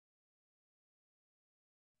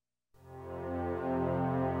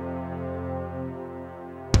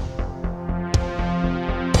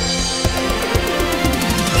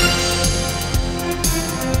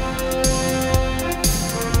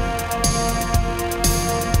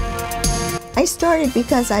I started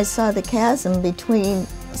because I saw the chasm between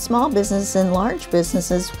small business and large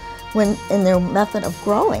businesses in their method of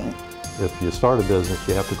growing. If you start a business,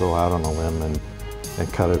 you have to go out on a limb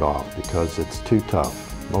and cut it off because it's too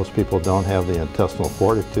tough. Most people don't have the intestinal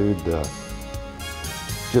fortitude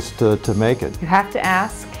just to make it. You have to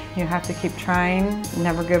ask, you have to keep trying,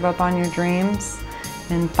 never give up on your dreams,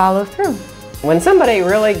 and follow through. When somebody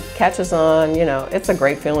really catches on, you know, it's a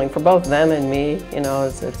great feeling for both them and me. You know,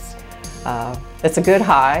 it's a good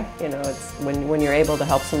high. You know, it's when you're able to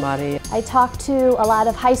help somebody. I talked to a lot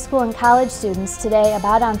of high school and college students today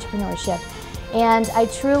about entrepreneurship, and I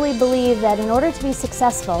truly believe that in order to be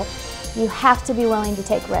successful, you have to be willing to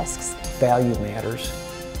take risks. Value matters.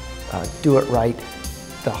 Do it right.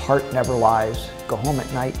 The heart never lies. Go home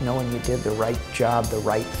at night knowing you did the right job, the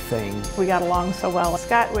right thing. We got along so well.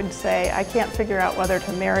 Scott would say, I can't figure out whether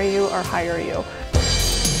to marry you or hire you.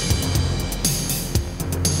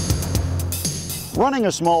 Running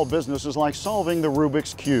a small business is like solving the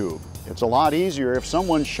Rubik's Cube. It's a lot easier if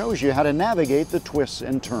someone shows you how to navigate the twists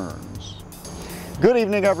and turns. Good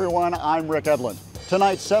evening, everyone. I'm Rick Edlund.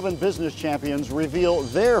 Tonight, 7 business champions reveal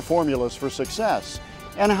their formulas for success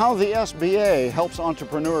and how the SBA helps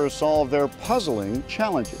entrepreneurs solve their puzzling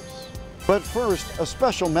challenges. But first, a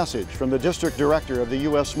special message from the District Director of the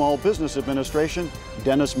U.S. Small Business Administration,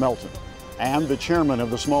 Dennis Melton, and the Chairman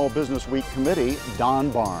of the Small Business Week Committee,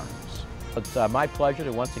 Don Barnes. It's my pleasure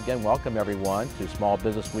to once again welcome everyone to Small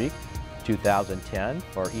Business Week 2010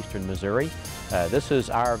 for Eastern Missouri. This is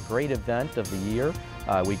our great event of the year.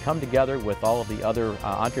 We come together with all of the other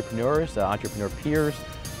entrepreneurs, entrepreneur peers,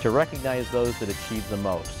 to recognize those that achieve the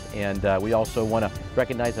most. And we also want to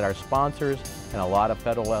recognize that our sponsors and a lot of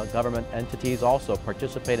federal government entities also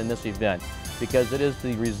participate in this event because it is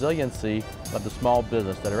the resiliency of the small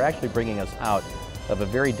business that are actually bringing us out of a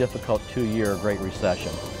very difficult 2-year Great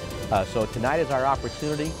Recession. So tonight is our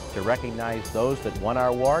opportunity to recognize those that won our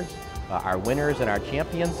awards, our winners and our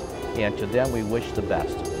champions, and to them we wish the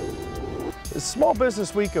best. The Small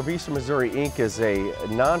Business Week of Eastern Missouri, Inc. is a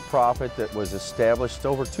nonprofit that was established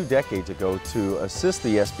over 2 decades ago to assist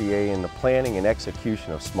the SBA in the planning and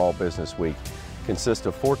execution of Small Business Week. It consists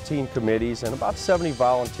of 14 committees and about 70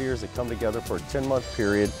 volunteers that come together for a 10-month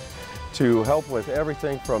period to help with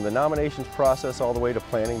everything from the nominations process all the way to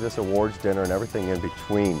planning this awards dinner and everything in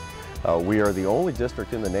between. We are the only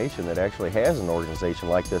district in the nation that actually has an organization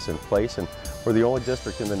like this in place, and we're the only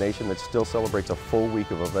district in the nation that still celebrates a full week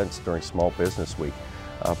of events during Small Business Week.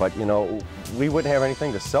 But you know, we wouldn't have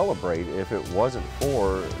anything to celebrate if it wasn't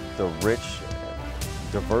for the rich,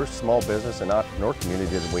 diverse small business and entrepreneur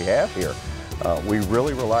community that we have here. We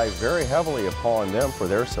really rely very heavily upon them for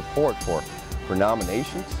their support for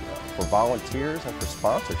nominations, for volunteers, and for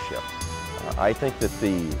sponsorship. I think that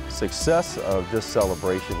the success of this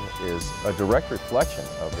celebration is a direct reflection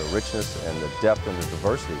of the richness and the depth and the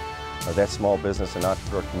diversity of that small business and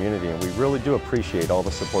entrepreneur community, and we really do appreciate all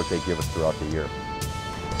the support they give us throughout the year.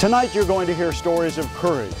 Tonight you're going to hear stories of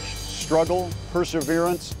courage, struggle,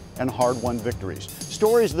 perseverance, and hard-won victories.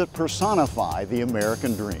 Stories that personify the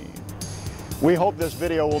American dream. We hope this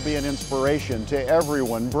video will be an inspiration to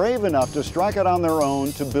everyone brave enough to strike out on their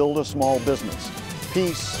own to build a small business,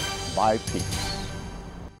 piece by piece.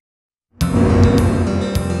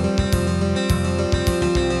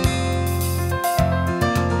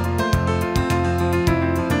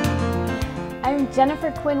 I'm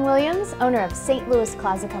Jennifer Quinn Williams, owner of St. Louis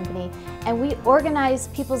Closet Company, and we organize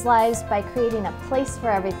people's lives by creating a place for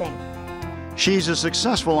everything. She's a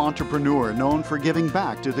successful entrepreneur known for giving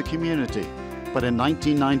back to the community. But in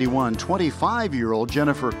 1991, 25-year-old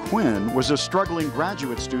Jennifer Quinn was a struggling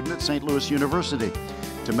graduate student at St. Louis University.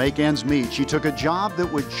 To make ends meet, she took a job that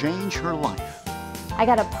would change her life. I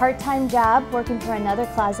got a part-time job working for another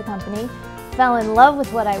closet company, fell in love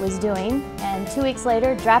with what I was doing, and 2 weeks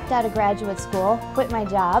later dropped out of graduate school, quit my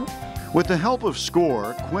job. With the help of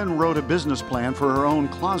SCORE, Quinn wrote a business plan for her own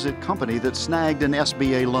closet company that snagged an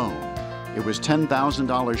SBA loan. It was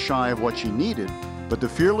 $10,000 shy of what she needed, but the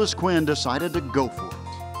fearless Quinn decided to go for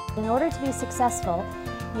it. In order to be successful,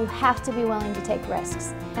 you have to be willing to take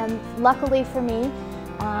risks. And luckily for me,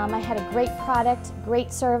 I had a great product,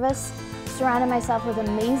 great service, surrounded myself with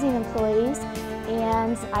amazing employees,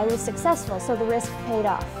 and I was successful, so the risk paid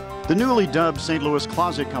off. The newly dubbed St. Louis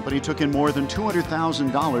Closet Company took in more than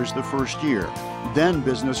 $200,000 the first year. Then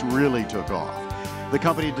business really took off. The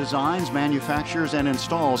company designs, manufactures, and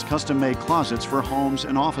installs custom-made closets for homes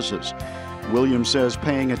and offices. Williams says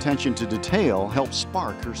paying attention to detail helped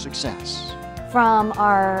spark her success. From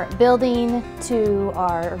our building to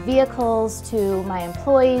our vehicles to my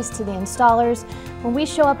employees to the installers. When we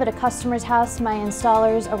show up at a customer's house, my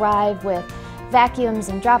installers arrive with vacuums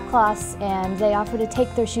and drop cloths, and they offer to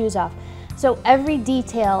take their shoes off. So every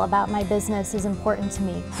detail about my business is important to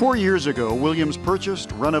me. 4 years ago, Williams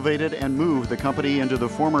purchased, renovated, and moved the company into the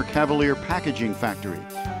former Cavalier packaging factory.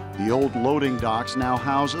 The old loading docks now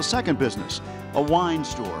house a second business, a wine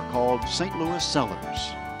store called St. Louis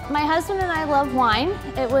Cellars. My husband and I love wine.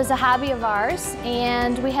 It was a hobby of ours,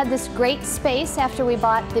 and we had this great space after we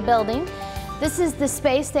bought the building. This is the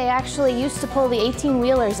space they actually used to pull the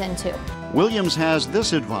 18-wheelers into. Williams has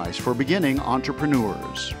this advice for beginning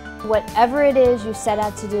entrepreneurs. Whatever it is you set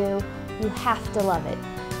out to do, you have to love it.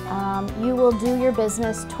 You will do your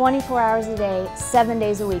business 24 hours a day, 7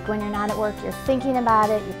 days a week. When you're not at work, you're thinking about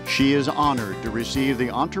it. She is honored to receive the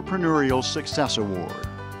Entrepreneurial Success Award.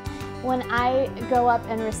 When I go up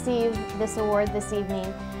and receive this award this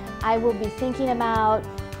evening, I will be thinking about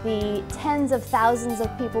the tens of thousands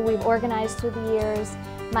of people we've organized through the years,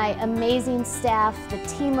 my amazing staff, the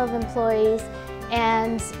team of employees,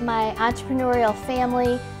 and my entrepreneurial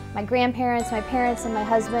family, my grandparents, my parents, and my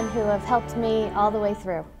husband who have helped me all the way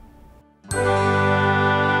through.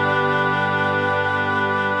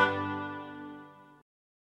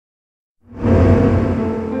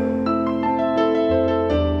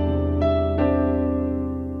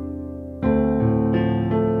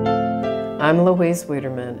 I'm Louise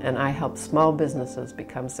Wiederman, and I help small businesses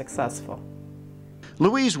become successful.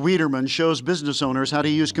 Louise Wiederman shows business owners how to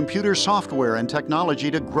use computer software and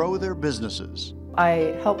technology to grow their businesses.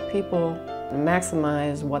 I help people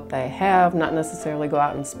maximize what they have, not necessarily go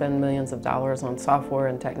out and spend millions of dollars on software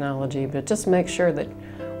and technology, but just make sure that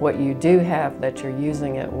what you do have, that you're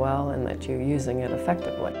using it well and that you're using it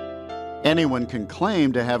effectively. Anyone can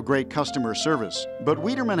claim to have great customer service, but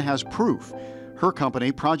Wiederman has proof. Her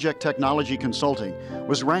company, Project Technology Consulting,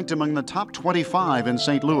 was ranked among the top 25 in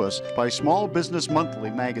St. Louis by Small Business Monthly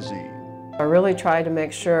magazine. I really try to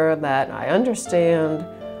make sure that I understand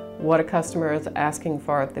what a customer is asking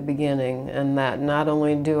for at the beginning, and that not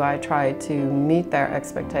only do I try to meet their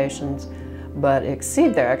expectations, but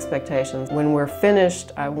exceed their expectations. When we're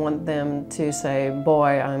finished, I want them to say,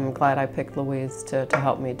 boy, I'm glad I picked Louise to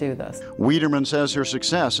help me do this. Wiederman says her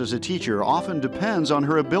success as a teacher often depends on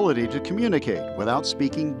her ability to communicate without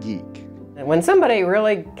speaking geek. When somebody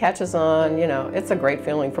really catches on, you know, it's a great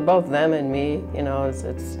feeling for both them and me. You know, it's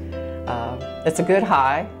a good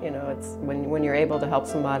high. You know, it's when you're able to help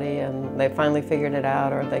somebody and they finally figured it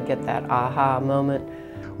out, or they get that aha moment.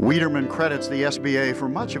 Wiederman credits the SBA for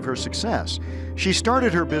much of her success. She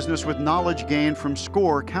started her business with knowledge gained from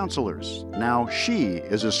SCORE counselors. Now she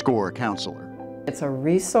is a SCORE counselor. It's a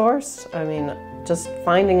resource. I mean, just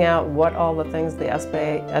finding out what all the things the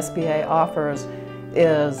SBA offers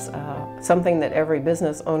is something that every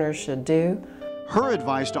business owner should do. Her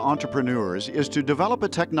advice to entrepreneurs is to develop a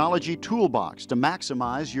technology toolbox to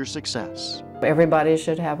maximize your success. Everybody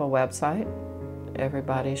should have a website.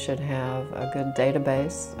 Everybody should have a good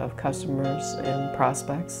database of customers and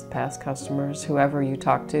prospects, past customers, whoever you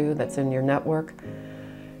talk to that's in your network.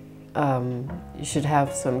 You should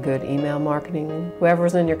have some good email marketing.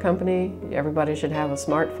 Whoever's in your company, everybody should have a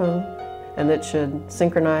smartphone, and it should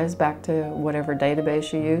synchronize back to whatever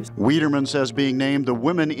database you use. Wiederman says being named the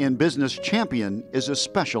Women in Business Champion is a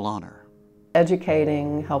special honor.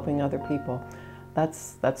 Educating, helping other people.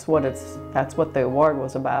 That's what the award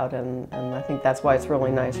was about, and I think that's why it's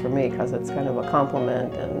really nice for me, because it's kind of a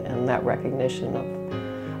compliment and that recognition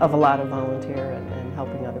of a lot of volunteer and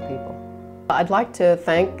helping other people. I'd like to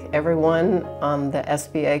thank everyone on the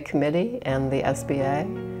SBA committee and the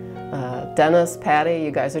SBA. Dennis, Patty,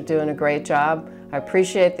 you guys are doing a great job. I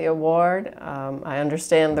appreciate the award. I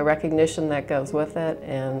understand the recognition that goes with it,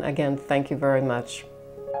 and again, thank you very much.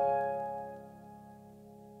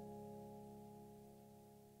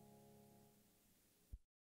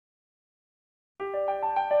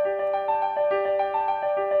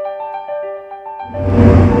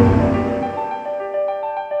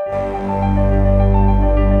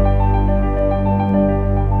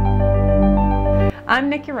 I'm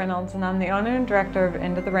Nikki Reynolds, and I'm the owner and director of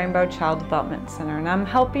Into the Rainbow Child Development Center, and I'm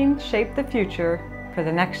helping shape the future for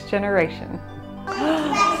the next generation.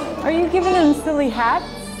 Are you giving them silly hats?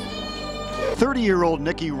 30-year-old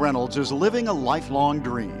Nikki Reynolds is living a lifelong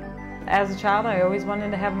dream. As a child, I always wanted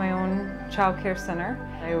to have my own child care center.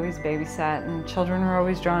 I always babysat, and children were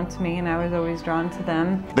always drawn to me, and I was always drawn to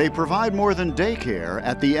them. They provide more than daycare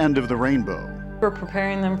at the end of the rainbow. We're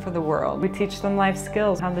preparing them for the world. We teach them life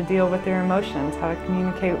skills, how to deal with their emotions, how to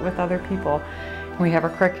communicate with other people. We have a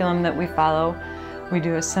curriculum that we follow. We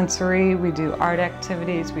do a sensory, we do art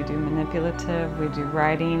activities, we do manipulative, we do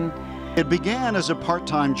writing. It began as a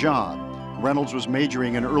part-time job. Reynolds was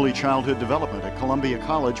majoring in early childhood development at Columbia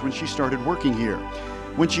College when she started working here.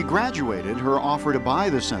 When she graduated, her offer to buy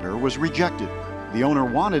the center was rejected. The owner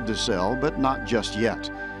wanted to sell, but not just yet.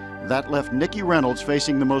 That left Nikki Reynolds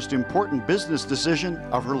facing the most important business decision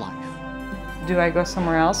of her life. Do I go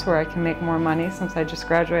somewhere else where I can make more money since I just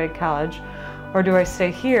graduated college, or do I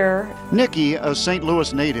stay here? Nikki, a St.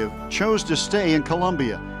 Louis native, chose to stay in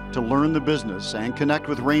Columbia to learn the business and connect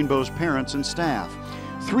with Rainbow's parents and staff.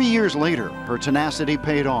 3 years later, her tenacity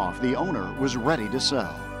paid off. The owner was ready to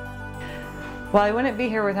sell. Well, I wouldn't be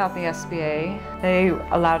here without the SBA. They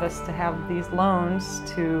allowed us to have these loans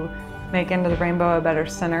to make Into the Rainbow a better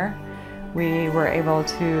center. We were able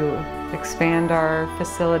to expand our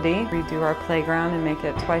facility, redo our playground and make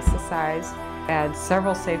it twice the size, add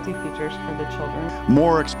several safety features for the children.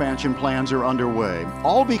 More expansion plans are underway,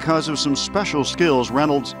 all because of some special skills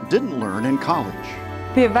Reynolds didn't learn in college.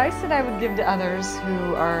 The advice that I would give to others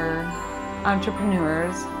who are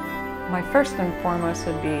entrepreneurs, my first and foremost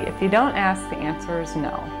would be, if you don't ask, the answer is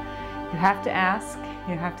no. You have to ask,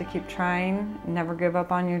 you have to keep trying, never give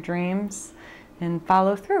up on your dreams, and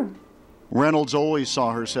follow through. Reynolds always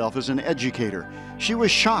saw herself as an educator. She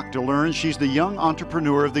was shocked to learn she's the Young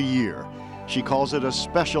Entrepreneur of the Year. She calls it a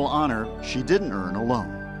special honor she didn't earn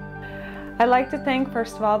alone. I'd like to thank,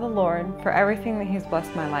 first of all, the Lord for everything that He's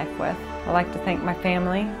blessed my life with. I'd like to thank my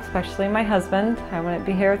family, especially my husband. I wouldn't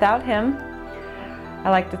be here without him. I'd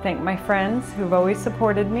like to thank my friends who've always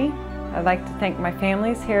supported me. I'd like to thank my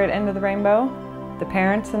families here at Into the Rainbow, the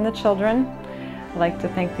parents and the children. I'd like to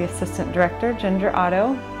thank the Assistant Director, Ginger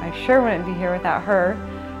Otto. I sure wouldn't be here without her.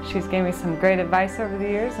 She's given me some great advice over the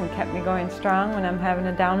years and kept me going strong when I'm having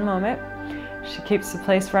a down moment. She keeps the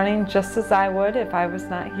place running just as I would if I was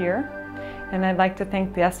not here. And I'd like to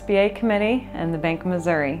thank the SBA Committee and the Bank of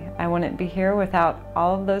Missouri. I wouldn't be here without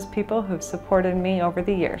all of those people who've supported me over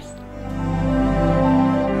the years.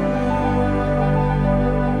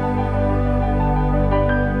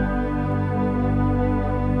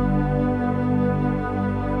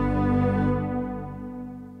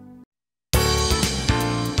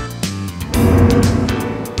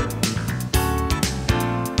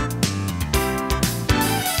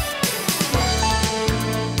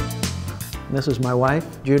 This is my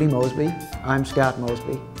wife, Judy Mosby. I'm Scott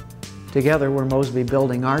Mosby. Together, we're Mosby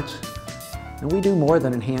Building Arts, and we do more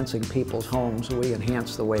than enhancing people's homes. We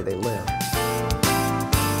enhance the way they live.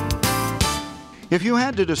 If you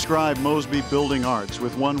had to describe Mosby Building Arts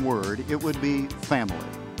with one word, it would be family.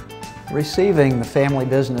 Receiving the Family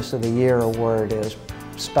Business of the Year award is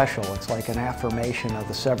special. It's like an affirmation of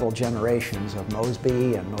the several generations of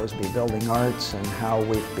Mosby and Mosby Building Arts and how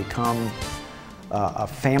we've become a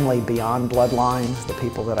family beyond bloodlines, the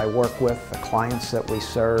people that I work with, the clients that we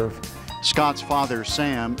serve. Scott's father,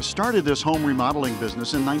 Sam, started this home remodeling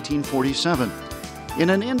business in 1947. In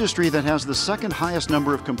an industry that has the second highest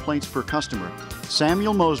number of complaints per customer,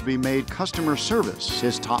 Samuel Mosby made customer service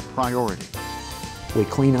his top priority. We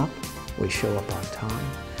clean up, we show up on time,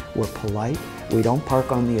 we're polite, we don't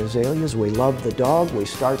park on the azaleas, we love the dog, we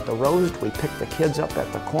start the roast, we pick the kids up at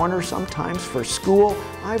the corner sometimes for school.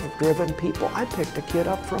 I've driven people, I picked a kid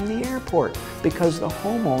up from the airport because the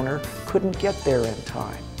homeowner couldn't get there in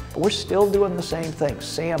time. We're still doing the same thing.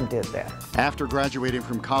 Sam did that. After graduating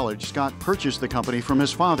from college, Scott purchased the company from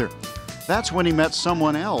his father. That's when he met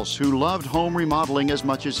someone else who loved home remodeling as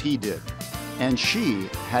much as he did. And she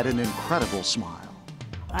had an incredible smile.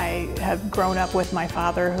 I have grown up with my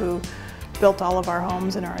father who built all of our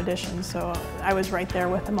homes and our additions, so I was right there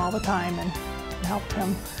with him all the time and helped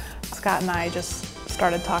him. Scott and I just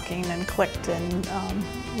started talking and clicked, and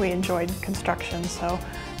we enjoyed construction, so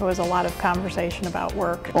there was a lot of conversation about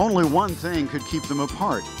work. Only one thing could keep them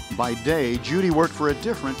apart. By day, Judy worked for a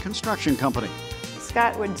different construction company.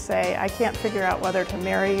 Scott would say, I can't figure out whether to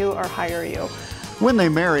marry you or hire you. When they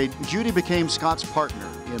married, Judy became Scott's partner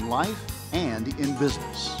in life and in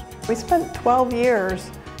business. We spent 12 years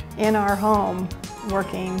in our home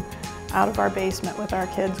working out of our basement with our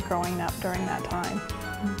kids growing up during that time.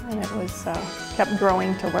 And it was kept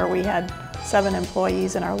growing to where we had 7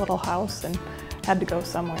 employees in our little house and had to go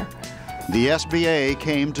somewhere. The SBA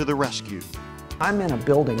came to the rescue. I'm in a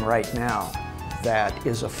building right now that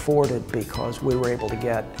is afforded because we were able to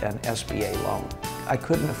get an SBA loan. I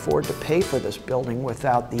couldn't afford to pay for this building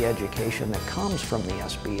without the education that comes from the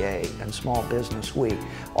SBA and Small Business Week,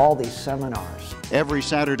 all these seminars. Every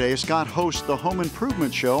Saturday, Scott hosts the Home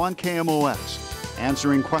Improvement Show on KMOX,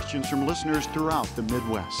 answering questions from listeners throughout the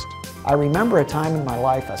Midwest. I remember a time in my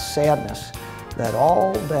life, a sadness, that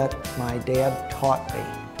all that my dad taught me,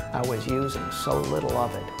 I was using so little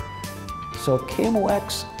of it. So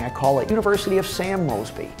KMOX, I call it University of Sam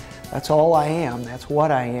Mosby, That's all I am. That's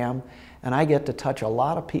what I am. And I get to touch a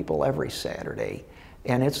lot of people every Saturday.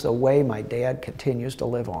 And it's the way my dad continues to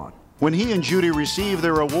live on. When he and Judy receive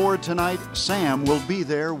their award tonight, Sam will be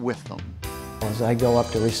there with them. As I go up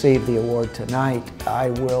to receive the award tonight,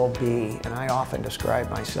 I will be, and I often describe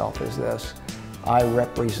myself as this, I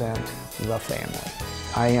represent the family.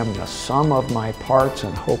 I am the sum of my parts,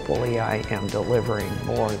 and hopefully I am delivering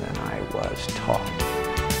more than I was taught.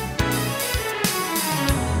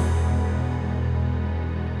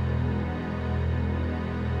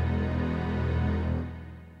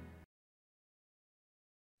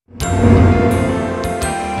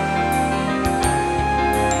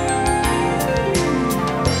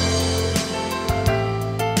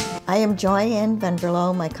 I am Joyanne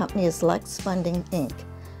Venderlo. My company is Lex Funding, Inc.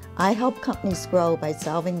 I help companies grow by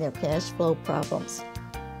solving their cash flow problems.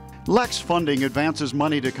 Lex Funding advances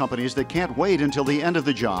money to companies that can't wait until the end of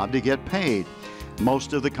the job to get paid.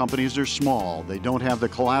 Most of the companies are small. They don't have the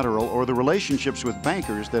collateral or the relationships with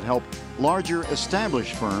bankers that help larger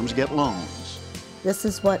established firms get loans. This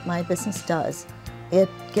is what my business does. It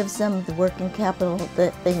gives them the working capital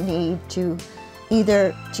that they need to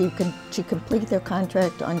either to complete their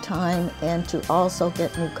contract on time and to also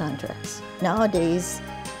get new contracts. Nowadays,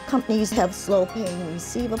 companies have slow paying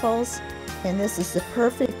receivables, and this is the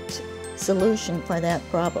perfect solution for that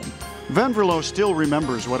problem. Venderlo still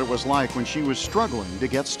remembers what it was like when she was struggling to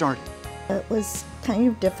get started. It was kind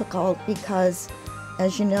of difficult because,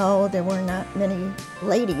 as you know, there were not many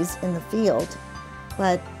ladies in the field,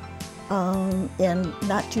 but and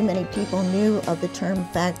not too many people knew of the term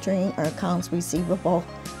factoring or accounts receivable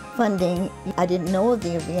funding. I didn't know of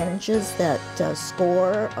the advantages that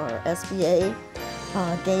SCORE or SBA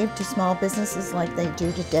gave to small businesses like they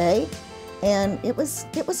do today, and it was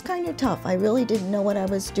kind of tough. I really didn't know what I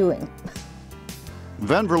was doing.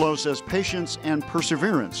 Venderlo says patience and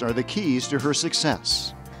perseverance are the keys to her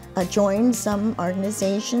success. I joined some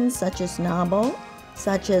organizations such as NABO,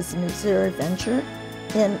 such as Missouri Venture,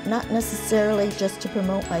 and not necessarily just to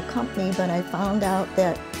promote my company, but I found out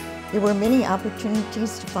that there were many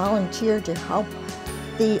opportunities to volunteer to help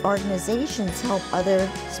the organizations help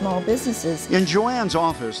other small businesses. In Joanne's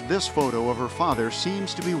office, this photo of her father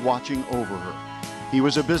seems to be watching over her. He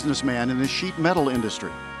was a businessman in the sheet metal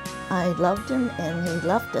industry. I loved him, and he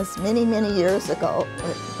left us many, many years ago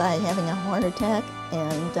by having a heart attack,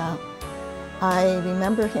 and I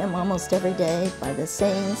remember him almost every day by the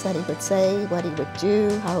sayings that he would say, what he would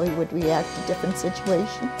do, how he would react to different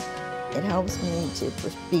situations. It helps me to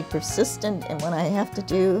be persistent in what I have to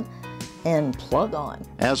do and plug on.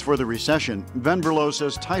 As for the recession, Venderlo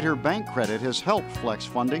says tighter bank credit has helped Flex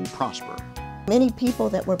Funding prosper. Many people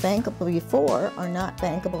that were bankable before are not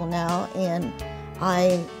bankable now, and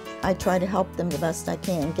I try to help them the best I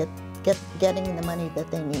can, getting the money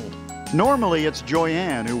that they need. Normally, it's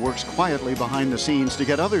Joyanne who works quietly behind the scenes to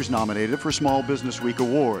get others nominated for Small Business Week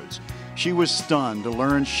awards. She was stunned to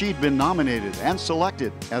learn she'd been nominated and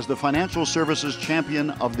selected as the Financial Services Champion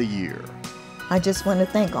of the Year. I just want to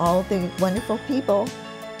thank all the wonderful people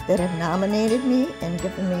that have nominated me and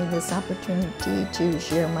given me this opportunity to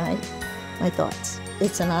share my thoughts.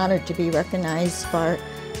 It's an honor to be recognized for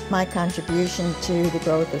my contribution to the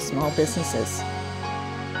growth of small businesses.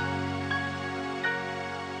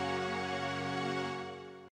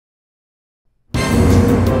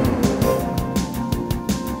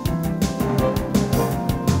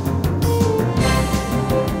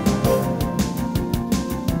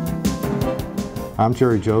 I'm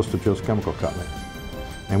Jerry Jost of Jost Chemical Company,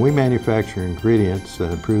 and we manufacture ingredients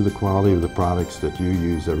that improve the quality of the products that you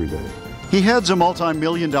use every day. He heads a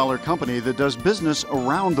multi-million-dollar company that does business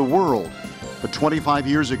around the world. But 25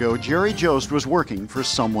 years ago, Jerry Jost was working for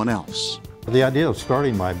someone else. The idea of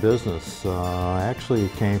starting my business actually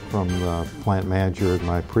came from the plant manager at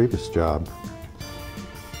my previous job.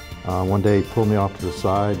 One day he pulled me off to the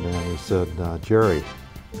side and he said, Jerry,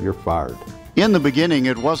 you're fired. In the beginning,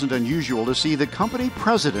 it wasn't unusual to see the company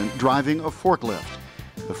president driving a forklift.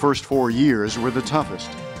 The first 4 years were the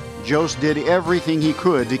toughest. Jost did everything he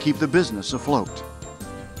could to keep the business afloat.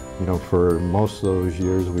 You know, for most of those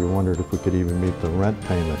years, we wondered if we could even meet the rent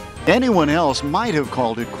payment. Anyone else might have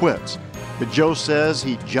called it quits, but Jost says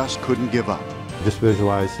he just couldn't give up. I just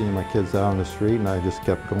visualized seeing my kids out on the street, and I just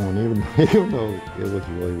kept going, even though it was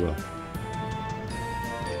really rough.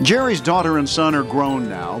 Jerry's daughter and son are grown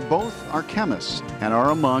now. Both are chemists and are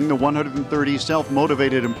among the 130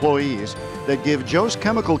 self-motivated employees that give Jost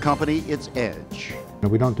Chemical Company its edge.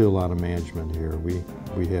 We don't do a lot of management here. We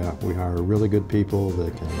hire really good people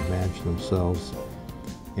that can manage themselves,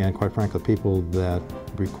 And quite frankly, people that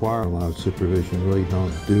require a lot of supervision really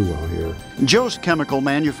don't do well here. Jost Chemical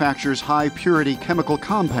manufactures high-purity chemical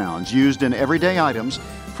compounds used in everyday items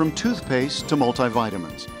from toothpaste to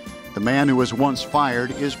multivitamins. The man who was once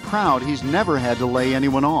fired is proud he's never had to lay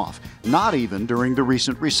anyone off, not even during the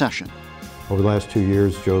recent recession. Over the last 2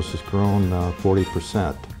 years, Jost has grown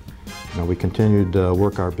 40%. We continued to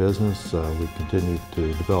work our business. We continued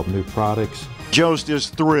to develop new products. Jost is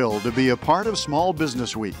thrilled to be a part of Small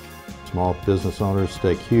Business Week. Small business owners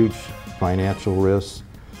take huge financial risks.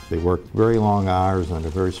 They work very long hours under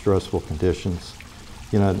very stressful conditions.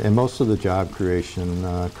 And most of the job creation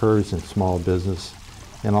occurs in small business.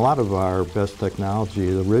 And a lot of our best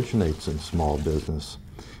technology originates in small business.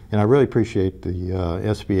 And I really appreciate the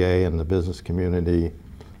SBA and the business community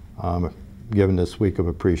giving this week of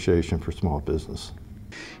appreciation for small business.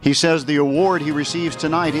 He says the award he receives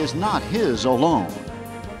tonight is not his alone.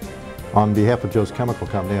 On behalf of Jost Chemical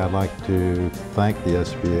Company, I'd like to thank the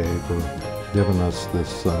SBA for giving us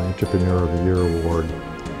this Entrepreneur of the Year award.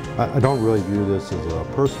 I don't really view this as a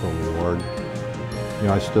personal reward.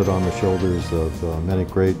 I stood on the shoulders of many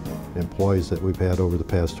great employees that we've had over the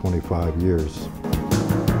past 25 years.